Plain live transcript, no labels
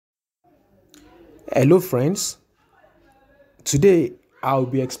Hello friends, today I'll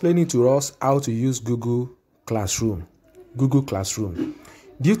be explaining to us how to use Google Classroom.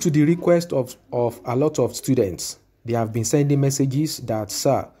 Due to the request of a lot of students, they have been sending messages that,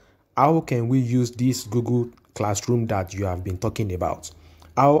 sir, how can we use this Google Classroom that you have been talking about?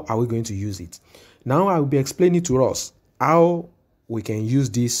 How are we going to use it? Now I will be explaining to us how we can use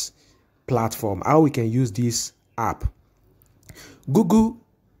this platform, how we can use this app.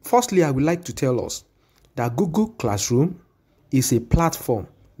 Firstly, I would like to tell us that Google Classroom is a platform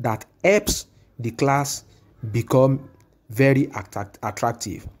that helps the class become very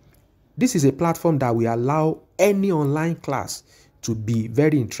attractive. This is a platform that will allow any online class to be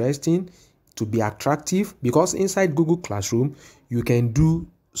very interesting, to be attractive, because inside Google Classroom, you can do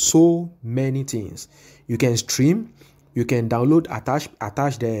so many things. You can stream, you can download,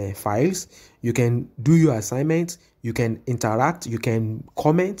 attach the files, you can do your assignments, you can interact, you can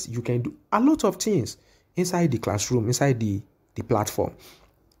comment, you can do a lot of things inside the classroom, inside the platform.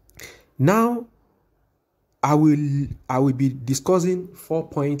 Now, I will be discussing 4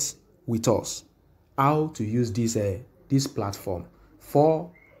 points with us, how to use this platform.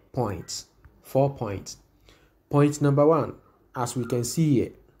 4 points. Point number 1, as we can see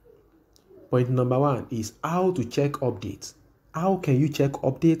here, point number 1 is how to check updates. How can you check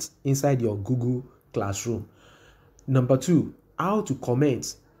updates inside your Google Classroom? Number 2, how to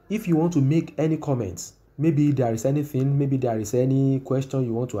comment. If you want to make any comments, maybe there is anything, maybe there is any question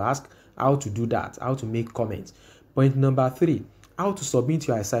you want to ask, how to do that, how to make comments. Point number 3, how to submit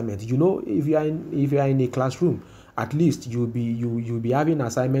your assignment. You know, if you are in a classroom, at least you'll be having an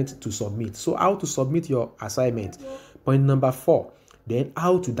assignment to submit. So how to submit your assignment. Point number 4, then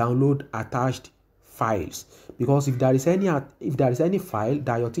how to download attached files, because if there is any file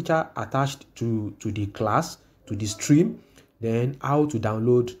that your teacher attached to the class, to the stream, then how to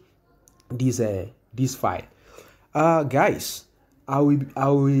download this file. Guys, I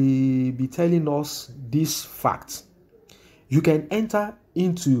will be telling us this fact. You can enter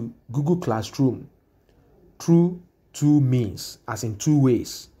into Google Classroom through 2 means, as in 2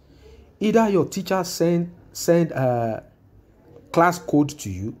 ways. Either your teacher send a class code to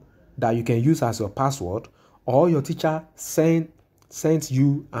you that you can use as your password, or your teacher sends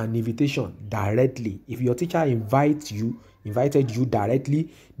you an invitation directly. If your teacher invited you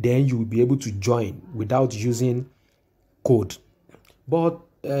directly, then you will be able to join without using code. But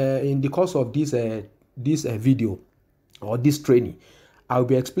in the course of this video or this training, I'll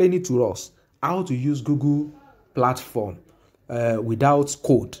be explaining to us how to use Google platform without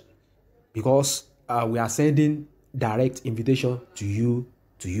code, because we are sending direct invitation to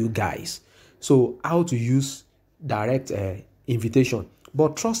you guys. So how to use direct invitation.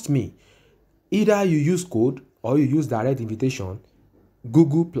 But trust me, either you use code or you use direct invitation,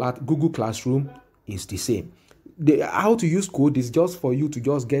 Google Classroom is the same. How to use code is just for you to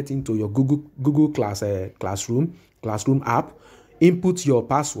just get into your Google Classroom app, input your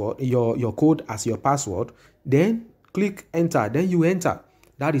password, your code as your password, then click enter, then you enter.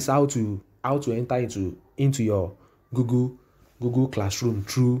 That is how to enter into your Google Classroom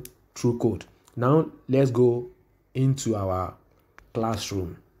through code. Now let's go into our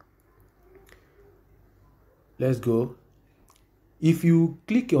classroom. Let's go. If you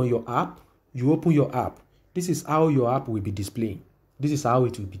click on your app, you open your app. This is how your app will be displaying. This is how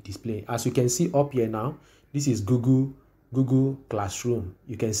it will be displaying. As you can see up here now, this is Google Classroom.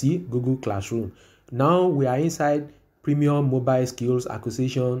 You can see Google Classroom. Now we are inside Premium Mobile Skills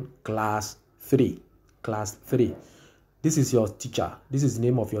Acquisition Class 3. This is your teacher. This is the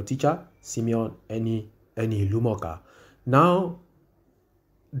name of your teacher, Simeon Eni Lumoka. Now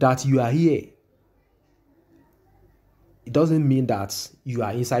that you are here, it doesn't mean that you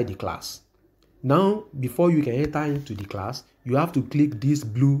are inside the class. Now, before you can enter into the class, you have to click this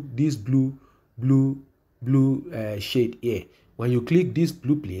blue shade here. When you click this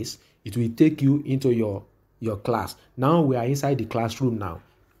blue place, it will take you into your class. Now we are inside the classroom now.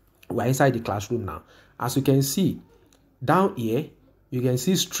 As you can see down here, you can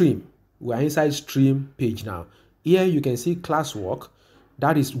see stream. We are inside stream page now. Here you can see classwork.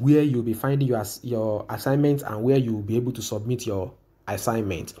 That is where you'll be finding your assignment and where you will be able to submit your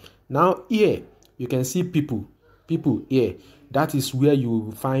assignment. Now here you can see people here. That is where you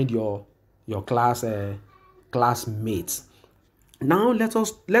will find your classmates. Now let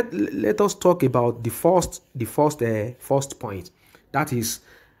us talk about the first point. That is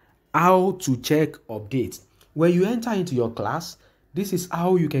how to check updates. When you enter into your class, this is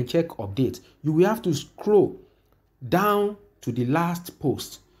how you can check updates. You will have to scroll down to the last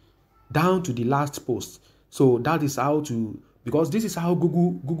post. So that is how to because this is how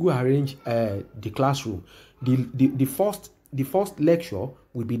Google arrange the classroom. The first lecture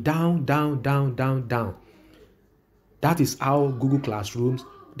will be down. That is how Google Classrooms,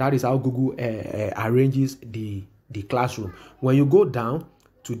 that is how Google arranges the classroom. When you go down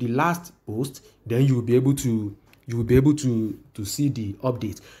to the last post, then you will be able to see the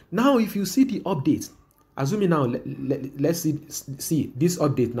update. Now, if you see the update, assuming now let's see this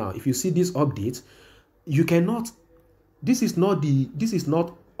update now. If you see this update, you cannot. This is not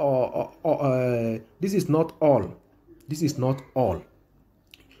all.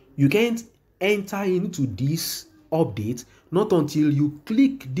 You can't enter into this update not until you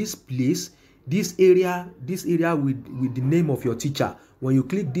click this place, this area with the name of your teacher. When you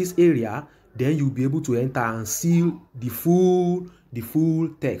click this area, then you'll be able to enter and see the full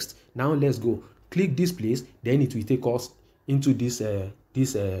text. Now let's go. Click this place, then it will take us into this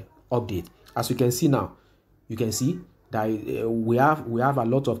update. As you can see now, you can see that we have a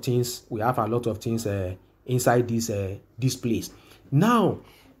lot of things. We have a lot of things inside this place. Now,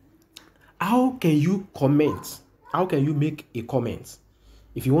 how can you comment? How can you make a comment?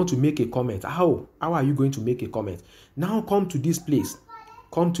 If you want to make a comment, how are you going to make a comment? Now come to this place.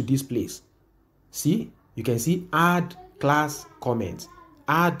 Come to this place. See, you can see add class comment.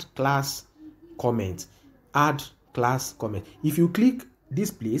 Add class comment. Add class comment. If you click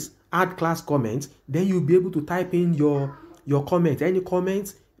this place, add class comment, then you'll be able to type in your comment. Any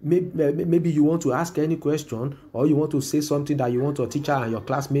comment, maybe you want to ask any question, or you want to say something that you want your teacher and your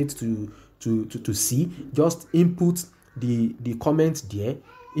classmates to see. Just input the comment there.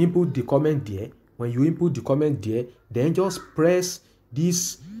 Input the comment there. When you input the comment there, then just press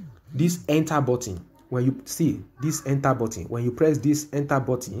this enter button. When you see this enter button, when you press this enter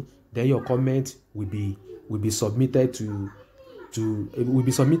button, then your comment will be submitted will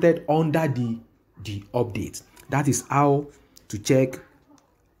be submitted under the update. That is how to check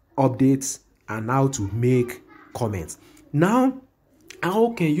updates and how to make comments. Now,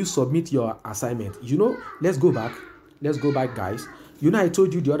 how can you submit your assignment? Let's go back, guys. I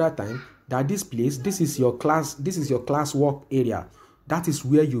told you the other time that this place, this is your classwork area. That is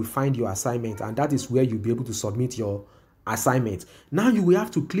where you find your assignment, and that is where you'll be able to submit your assignment. Now you will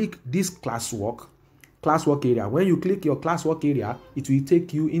have to click this classwork area. When you click your classwork area, it will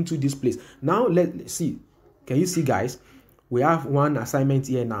take you into this place. Now let's see. Can you see, guys? We have one assignment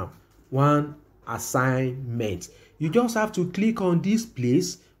here now. One assignment. You just have to click on this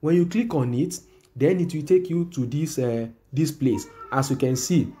place. When you click on it, then it will take you to this place. As you can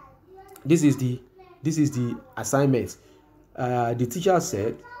see, this is the assignment. The teacher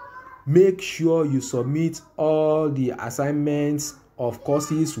said, make sure you submit all the assignments of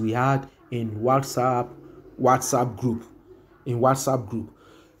courses we had in WhatsApp group.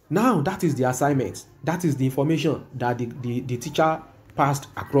 Now that is the assignment. That is the information that the teacher passed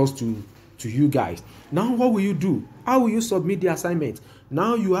across to you guys. Now what will you do? How will you submit the assignment?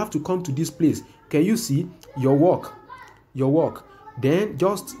 Now you have to come to this place. Can you see your work? Then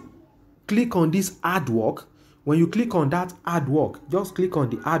just click on this add work. When you click on that add work, just click on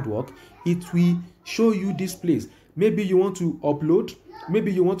the add work. It will show you this place. Maybe you want to upload,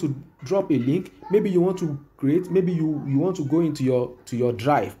 maybe you want to drop a link, maybe you want to create, maybe you want to go into your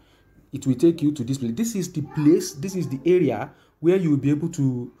drive. It will take you to this place. This is the place, this is the area where you will be able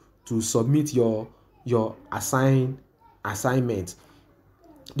to submit your assignment.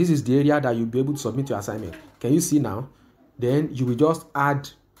 This is the area that you'll be able to submit your assignment. Can you see now? Then you will just add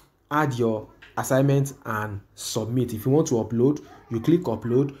your assignment and submit. If you want to upload, you click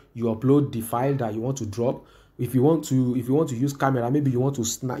upload. You upload the file that you want to drop. If you want to use camera, maybe you want to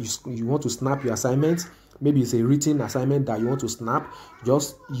snap your assignment. Maybe it's a written assignment that you want to snap.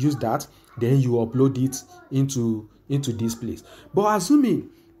 Just use that. Then you upload it into this place. But assuming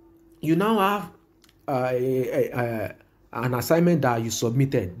you now have an assignment that you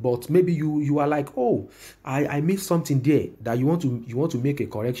submitted, but maybe you are like, oh, I missed something there that you want to make a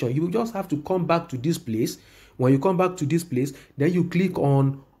correction. You just have to come back to this place. When you come back to this place, then you click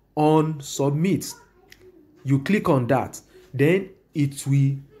on submit. You click on that, then it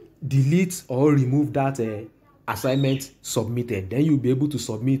will delete or remove that assignment submitted. Then you'll be able to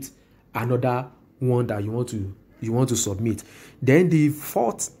submit another one that you want to submit. Then the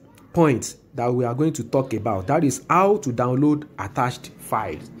fourth point that we are going to talk about, that is how to download attached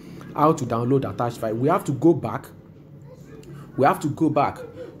files. How to download attached file. We have to go back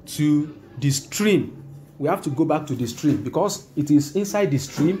to the stream. We have to go back to the stream because it is inside the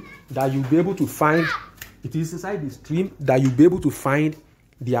stream that you'll be able to find. It is inside the stream that you'll be able to find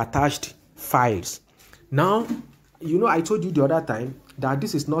the attached files. Now, I told you the other time that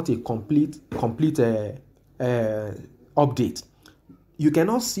this is not a complete update. You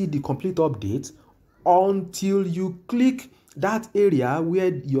cannot see the complete update until you click that area where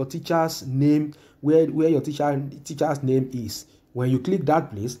your teacher's name, where your teacher's name is. When you click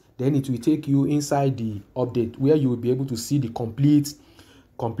that place, then it will take you inside the update where you will be able to see the complete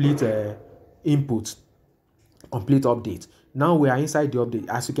input, complete update. Now we are inside the update.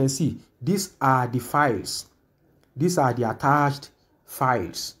 As you can see, these are the files. These are the attached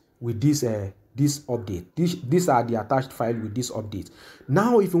files with this update. These are the attached file with this update.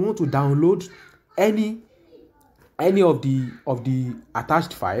 Now, if you want to download any of the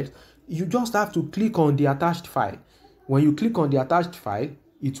attached files, you just have to click on the attached file. When you click on the attached file,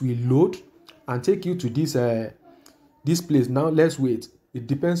 it will load and take you to this place. Now let's wait. It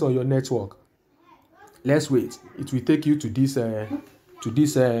depends on your network. Let's wait. It will take you to this place.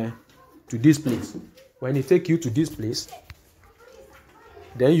 When it take you to this place,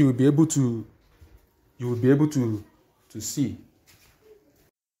 then you will be able to see.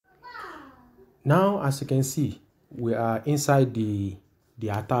 Now, as you can see, we are inside the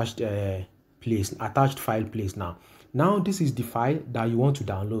attached attached file place now. Now this is the file that you want to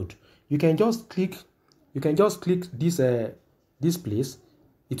download. You can just click this place.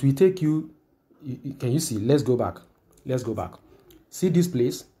 It will take you. Can you see? Let's go back. See this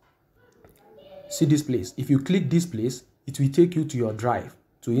place. If you click this place, it will take you to your drive,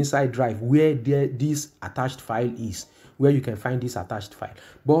 to inside drive where this attached file is, where you can find this attached file.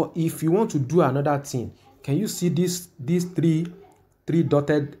 But if you want to do another thing, can you see these three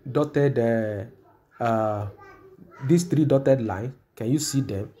dotted lines? Can you see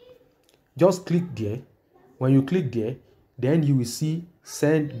them? Just click there. When you click there, then you will see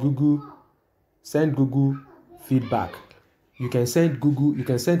send Google feedback. You can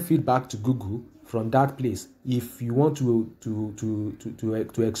send feedback to Google from that place if you want to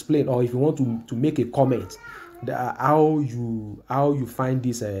explain, or if you want to make a comment how you find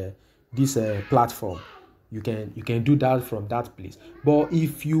this platform. You can do that from that place. But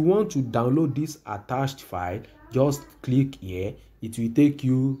if you want to download this attached file, just click here. It will take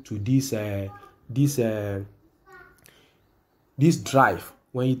you to this drive.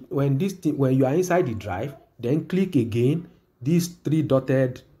 When you are inside the drive, then click again these three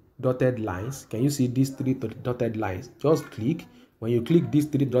dotted lines. Can you see these three dotted lines? Just click. When you click these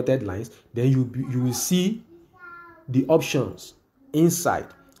three dotted lines, then you will see the options inside.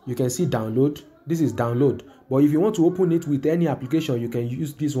 You can see download. This is download. But if you want to open it with any application, you can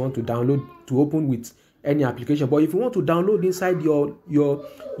use this one to open with any application. But if you want to download inside your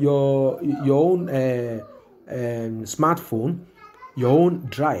own smartphone, your own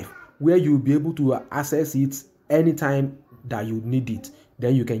drive, where you'll be able to access it anytime that you need it,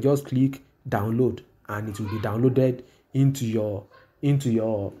 then you can just click download and it will be downloaded into your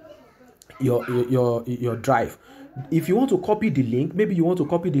drive. If you want to copy the link, maybe you want to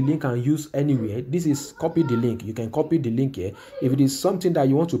copy the link and use anywhere, this is copy the link. You can copy the link here. If it is something that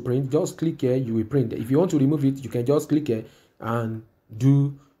you want to print, just click here, you will print. If you want to remove it, you can just click here and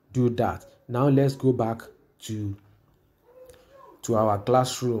do that. Now let's go back to our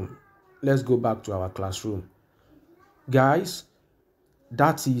classroom. Guys,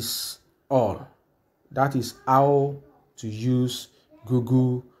 that is all. That is how to use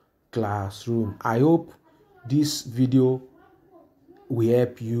Google Classroom. I hope this video will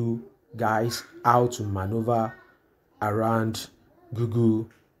help you guys how to maneuver around Google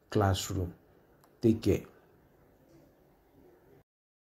Classroom. Take care.